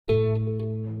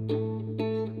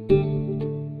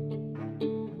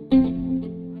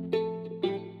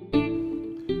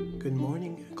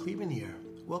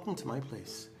welcome to my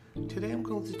place. Today I'm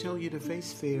going to tell you to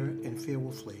face fear and fear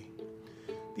will flee.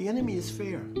 The enemy is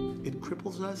fear. It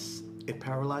cripples us, it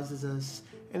paralyzes us,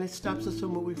 and it stops us from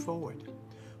moving forward.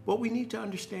 What we need to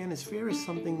understand is fear is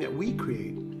something that we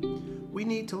create. We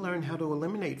need to learn how to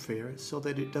eliminate fear so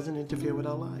that it doesn't interfere with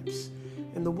our lives.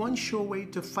 And the one sure way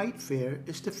to fight fear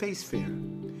is to face fear.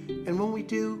 And when we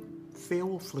do, fear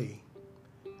will flee.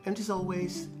 And as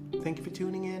always, thank you for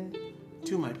tuning in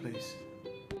to my place.